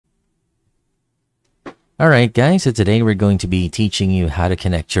Alright guys, so today we're going to be teaching you how to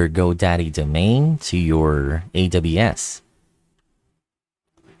connect your Godaddy domain to your AWS.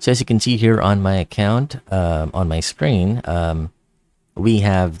 So as you can see here on my account, on my screen, we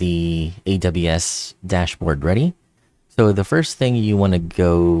have the AWS dashboard ready. So the first thing you want to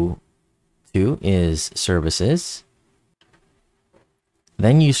go to is Services.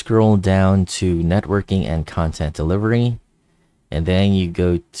 Then you scroll down to Networking and Content Delivery. And then you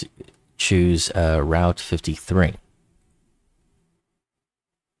go to choose Route 53.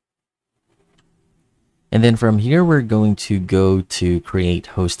 And then from here, we're going to go to Create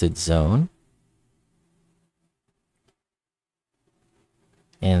Hosted Zone.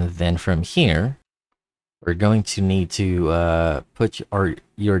 And then from here, we're going to need to put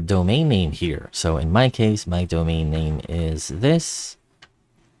your domain name here. So in my case, my domain name is this.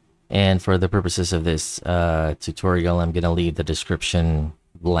 And for the purposes of this tutorial, I'm going to leave the description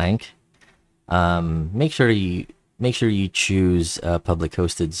blank. Make sure you choose a public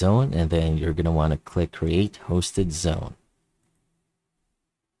hosted zone, and then you're going to want to click Create Hosted Zone.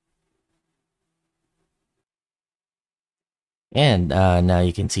 And now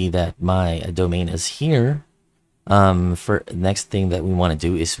you can see that my domain is here. For next thing that we want to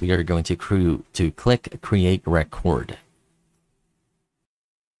do is we are going to click Create Record.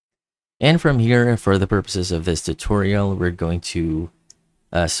 And from here, for the purposes of this tutorial, we're going to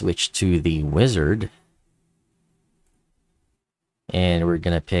switch to the wizard. And we're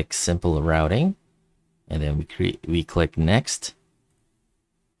going to pick Simple Routing. And then we click Next.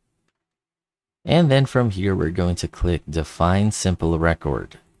 And then from here, we're going to click Define Simple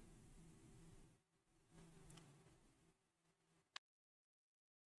Record.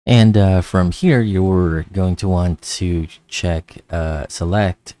 And from here, you're going to want to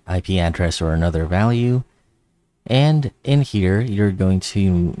select IP address or another value. And in here, you're going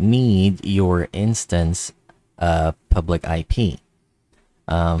to need your instance public IP.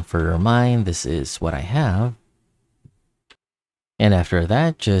 For mine, this is what I have. And after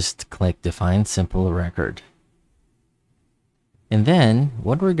that, just click Define Simple Record. And then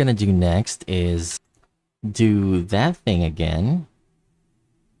what we're going to do next is do that thing again.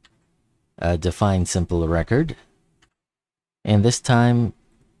 Define Simple Record. And this time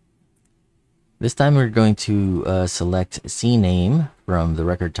we're going to select CNAME from the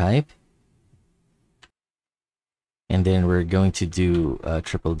record type. And then we're going to do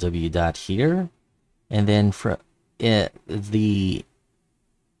www here. And then for the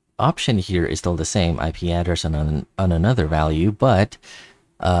option here is still the same, IP address on another value. But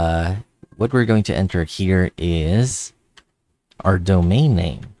what we're going to enter here is our domain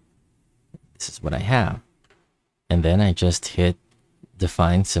name. This is what I have. And then I just hit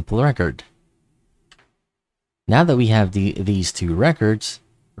Define Simple Record. Now that we have these two records,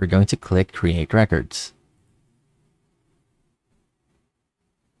 we're going to click Create Records.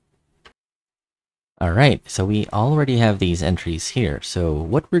 Alright, so we already have these entries here. So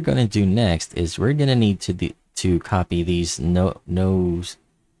what we're going to do next is we're going to need to copy these namespaces,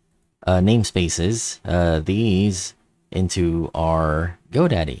 these into our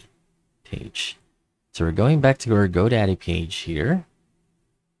Godaddy page. So we're going back to our Godaddy page here.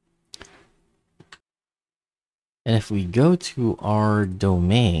 And if we go to our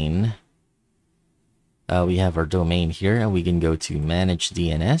domain, we have our domain here, and we can go to Manage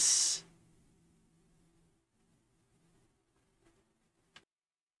DNS.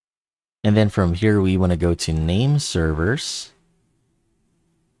 And then from here, we want to go to Name Servers.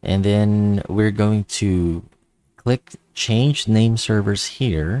 And then we're going to click Change Name Servers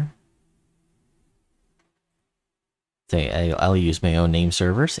here. Say I'll use my own name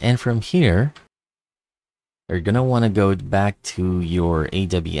servers. And from here, you're going to want to go back to your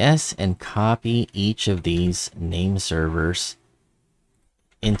AWS and copy each of these name servers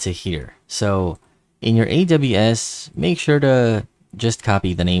into here. So in your AWS, make sure to just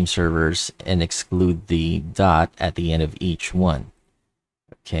copy the name servers and exclude the dot at the end of each one.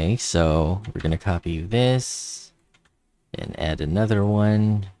 Okay, so we're going to copy this and add another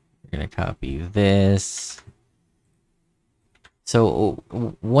one. We're going to copy this. So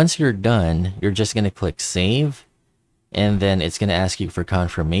once you're done, you're just going to click Save, and then it's going to ask you for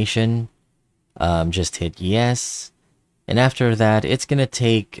confirmation. Just hit Yes. And after that, it's going to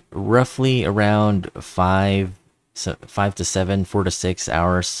take roughly around 4 to 6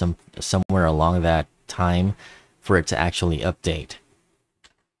 hours, somewhere along that time, for it to actually update.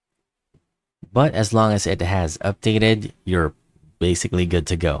 But as long as it has updated, you're basically good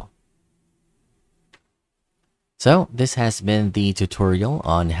to go. So this has been the tutorial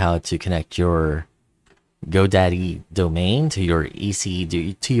on how to connect your Godaddy domain to your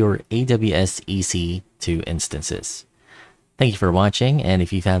AWS EC2 2 instances. Thank you for watching, and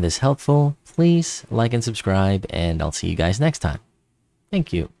if you found this helpful, please like and subscribe, and I'll see you guys next time.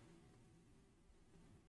 Thank you.